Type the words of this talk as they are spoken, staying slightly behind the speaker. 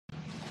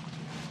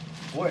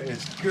What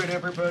is good,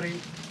 everybody?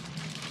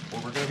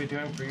 What we're going to be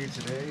doing for you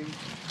today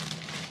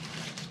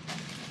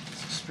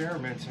is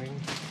experimenting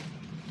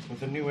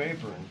with a new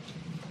apron.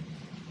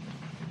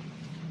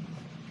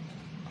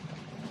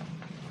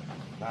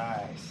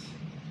 Nice.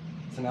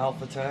 It's an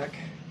Alphatec.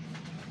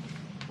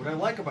 What I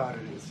like about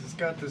it is it's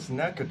got this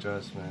neck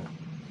adjustment.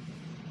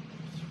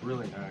 It's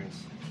really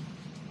nice.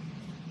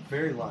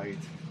 Very light.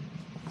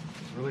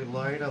 It's really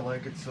light. I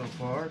like it so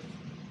far.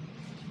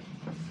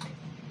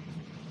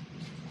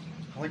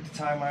 I like to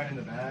tie mine in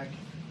the back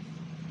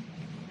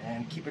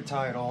and keep it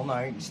tied all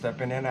night and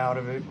step in and out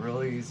of it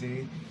real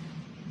easy.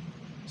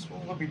 So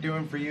what we'll be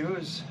doing for you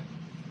is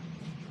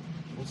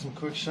doing some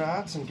quick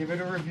shots and give it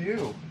a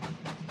review.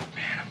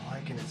 Man, I'm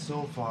liking it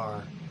so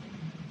far.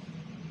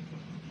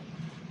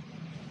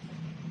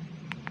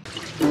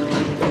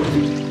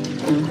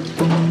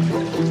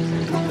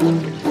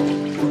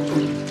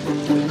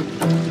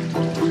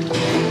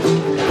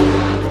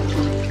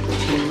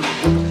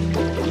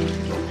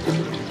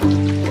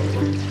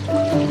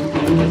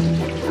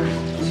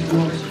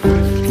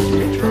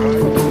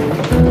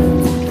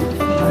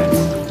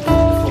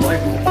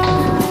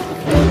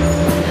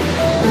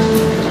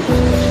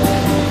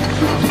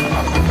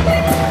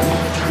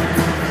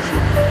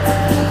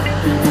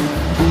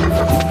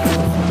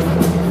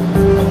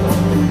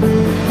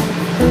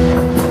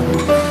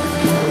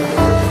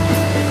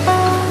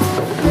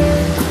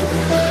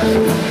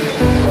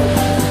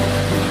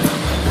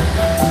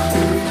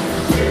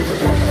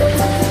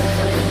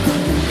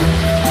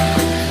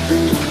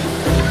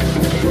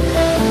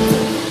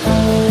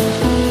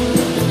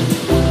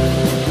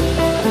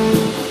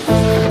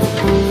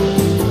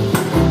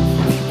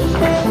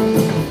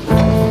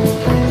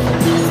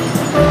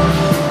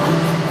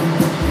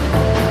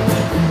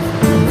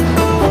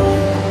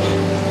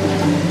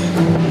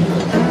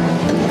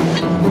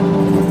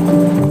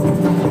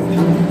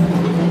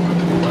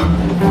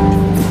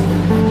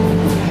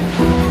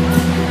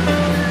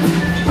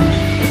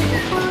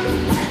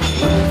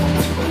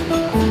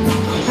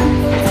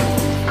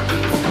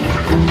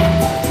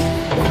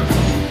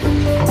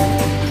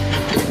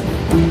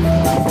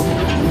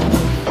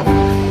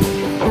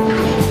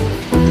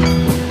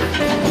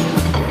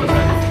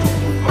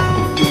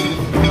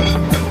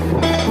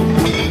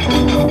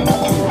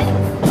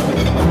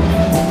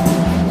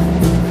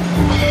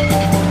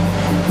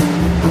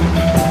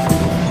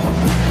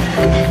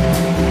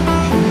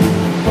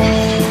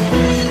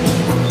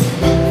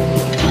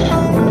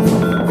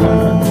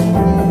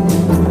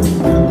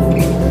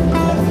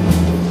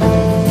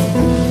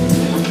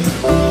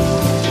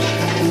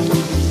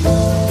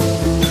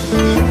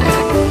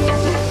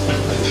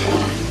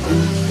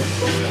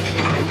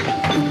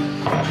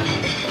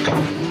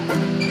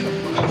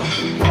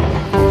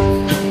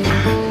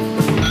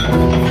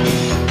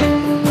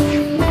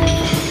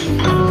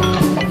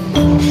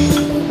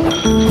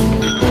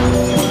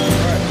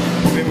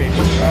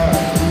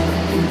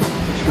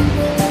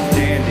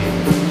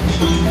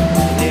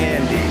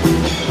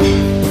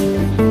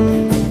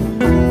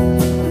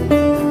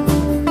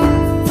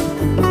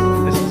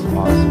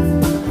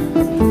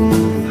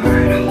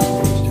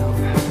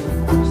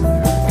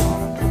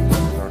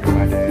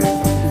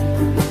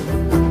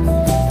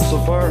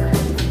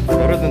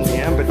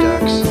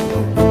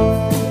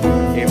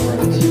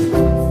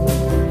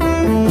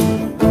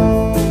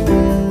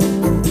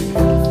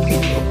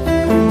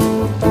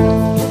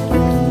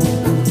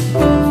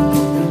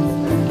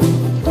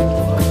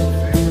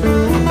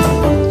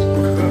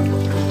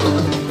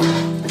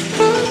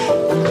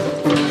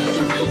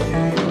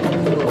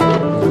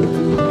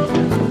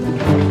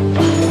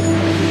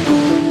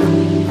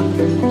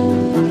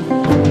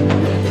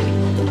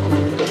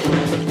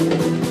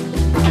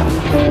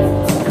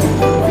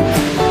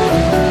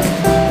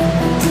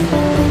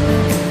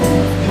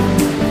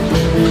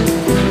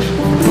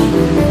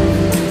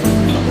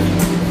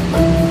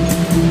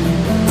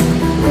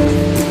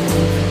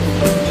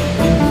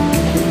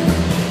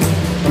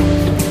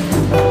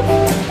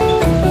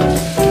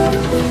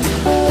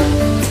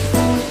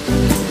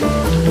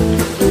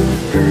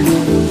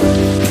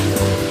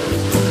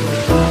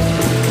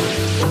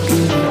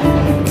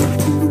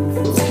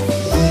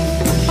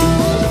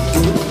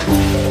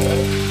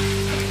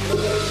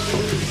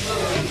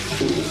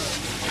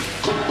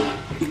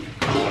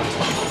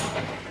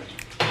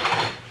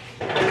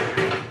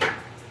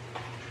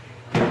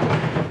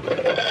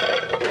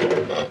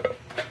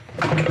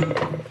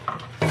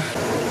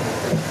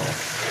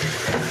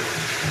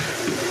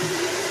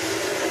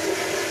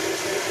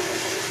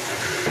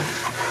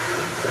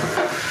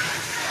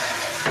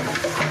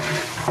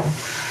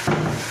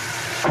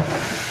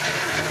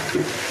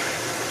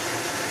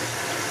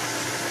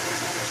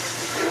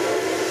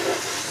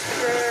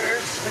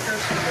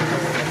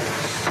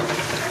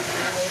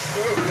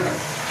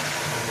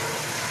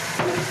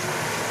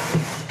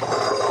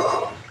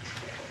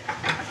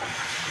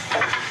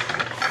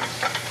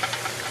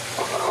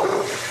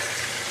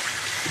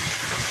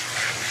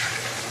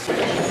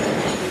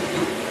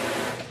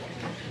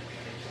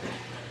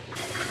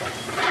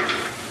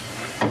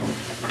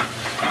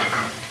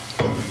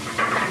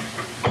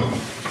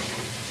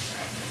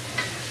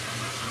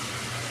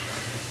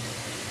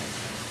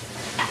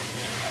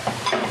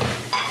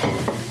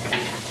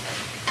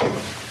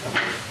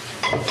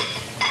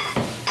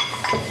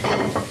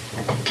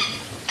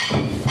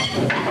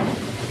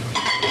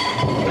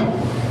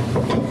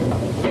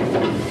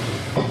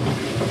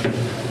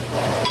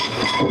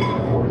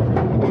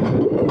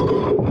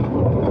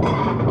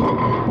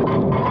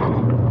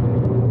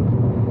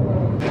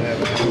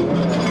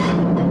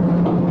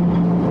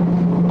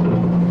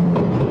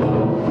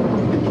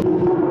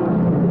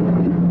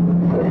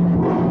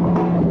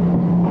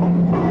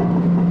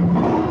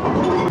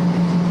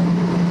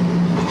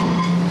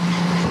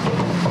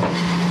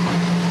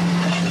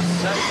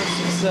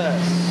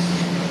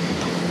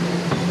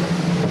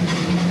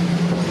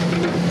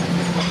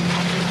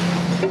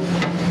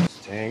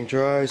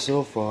 dry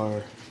so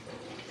far.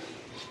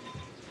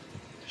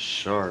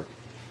 Sharp.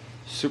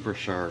 Super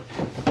sharp.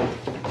 There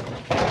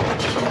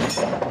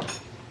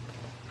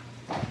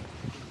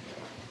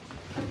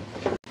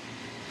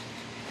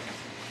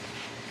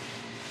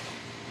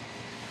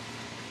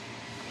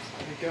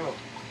you go.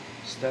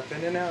 Step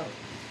in and out.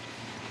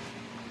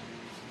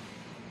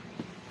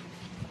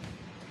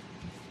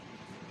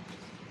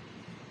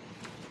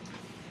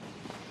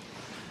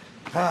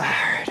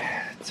 Alright,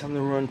 time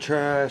to run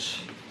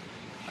trash.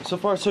 So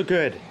far so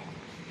good.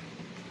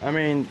 I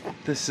mean,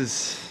 this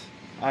is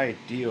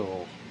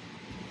ideal.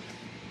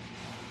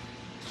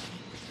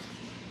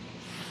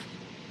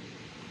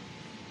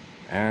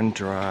 And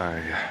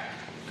dry.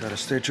 Gotta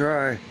stay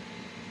dry.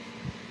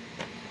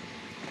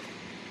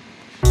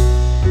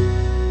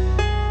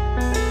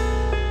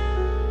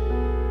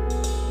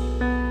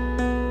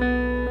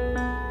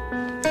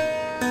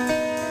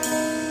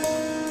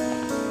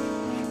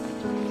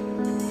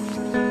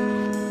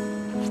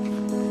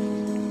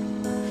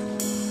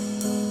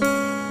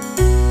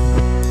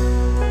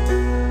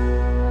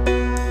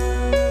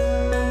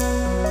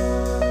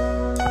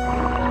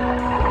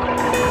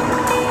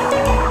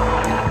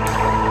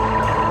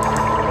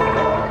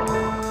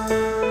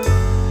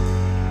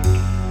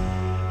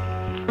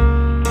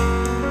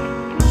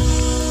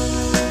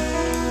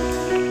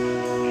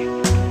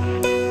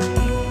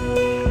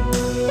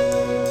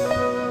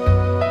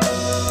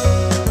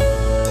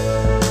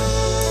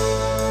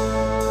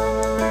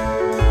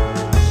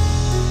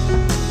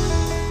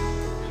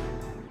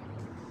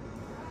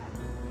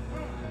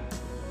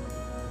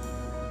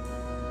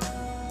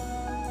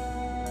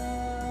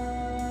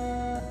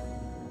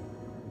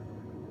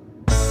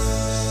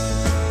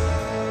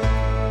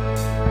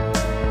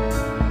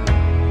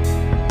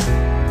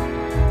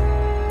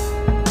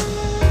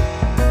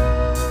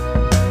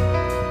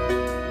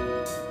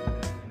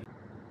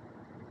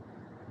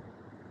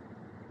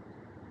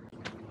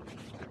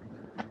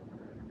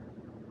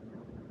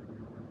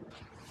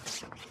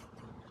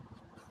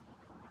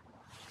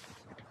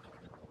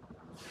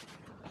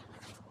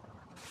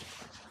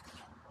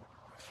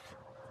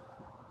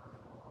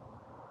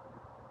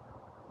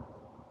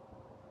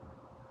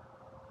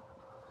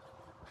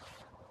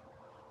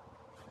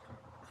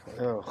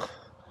 Ugh.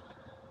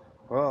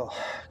 Well,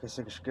 I guess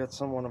I should get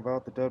someone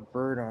about the dead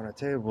bird on a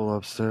table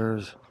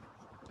upstairs.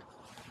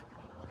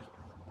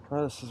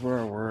 Well, this is where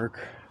I work.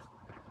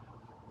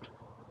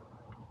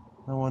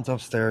 No one's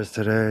upstairs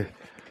today.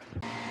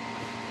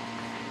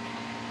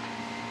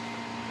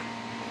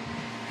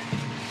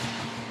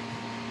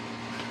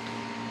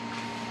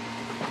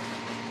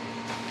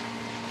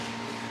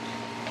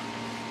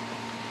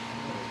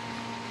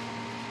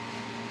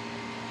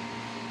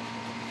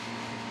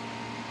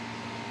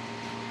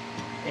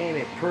 Ain't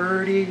it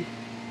pretty?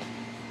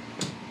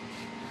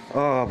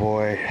 Oh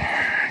boy,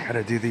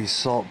 gotta do these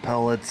salt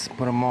pellets,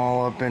 put them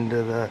all up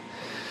into the,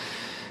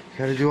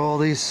 gotta do all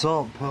these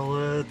salt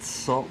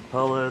pellets,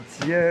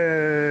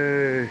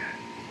 yay!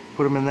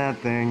 Put them in that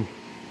thing,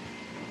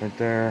 right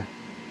there.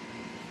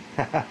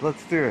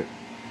 Let's do it.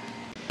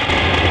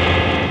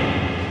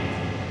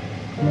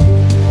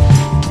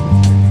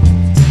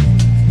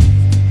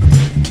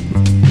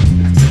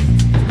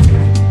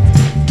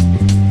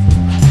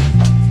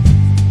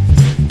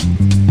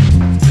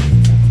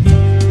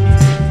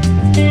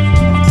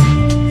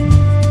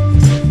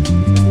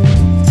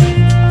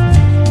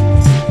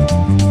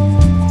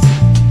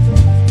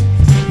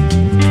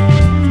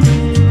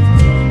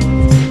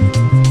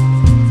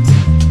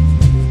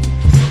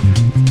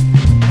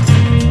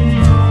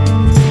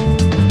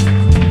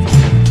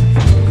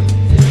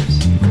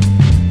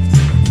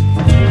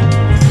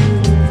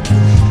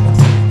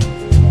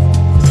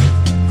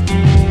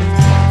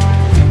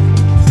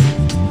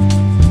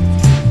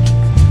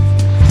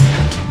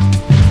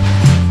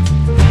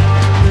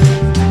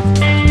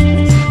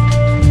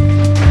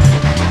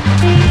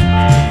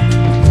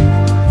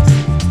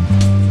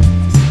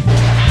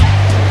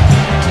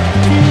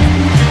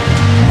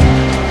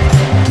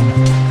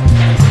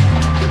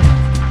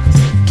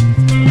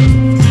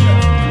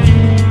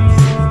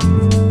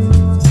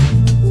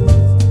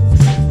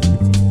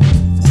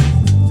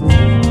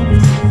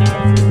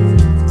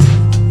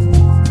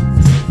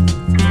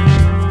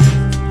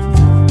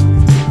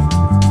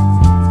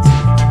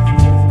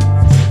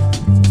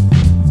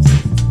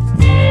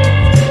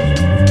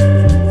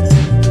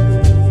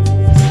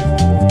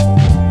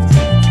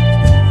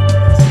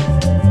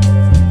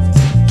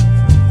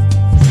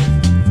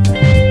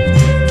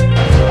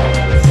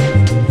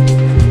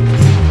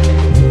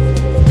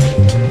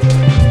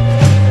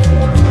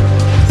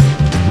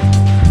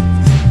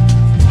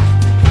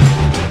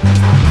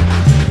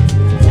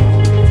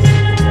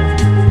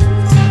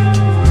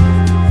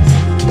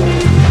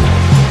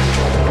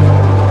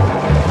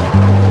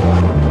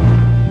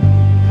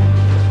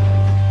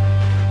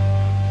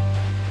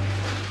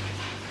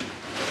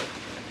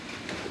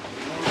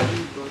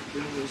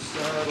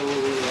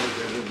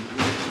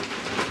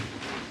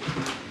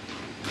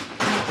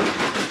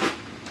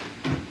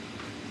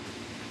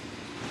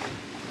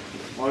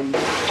 I'm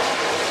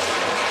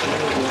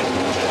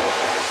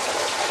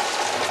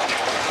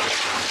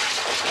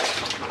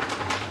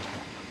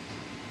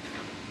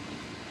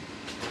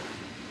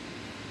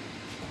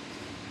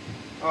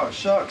Oh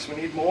shucks, we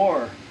need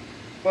more.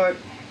 But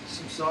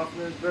some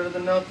softener is better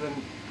than nothing.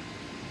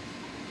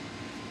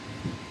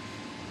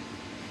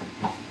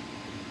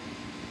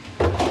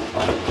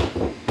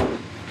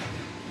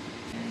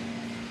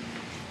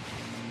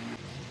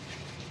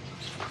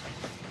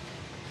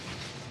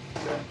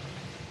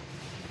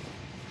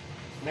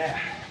 Nah,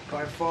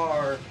 by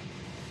far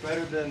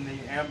better than the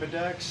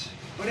Ambidex,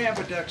 but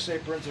Ambidex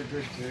aprons are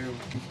good too.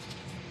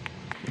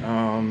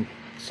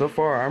 So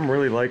far I'm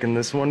really liking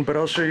this one, but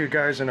I'll show you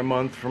guys in a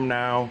month from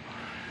now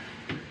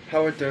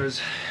how it does,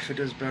 if it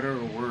does better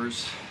or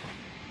worse.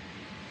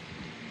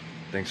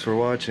 Thanks for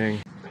watching.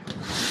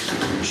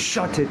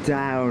 Shut it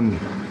down.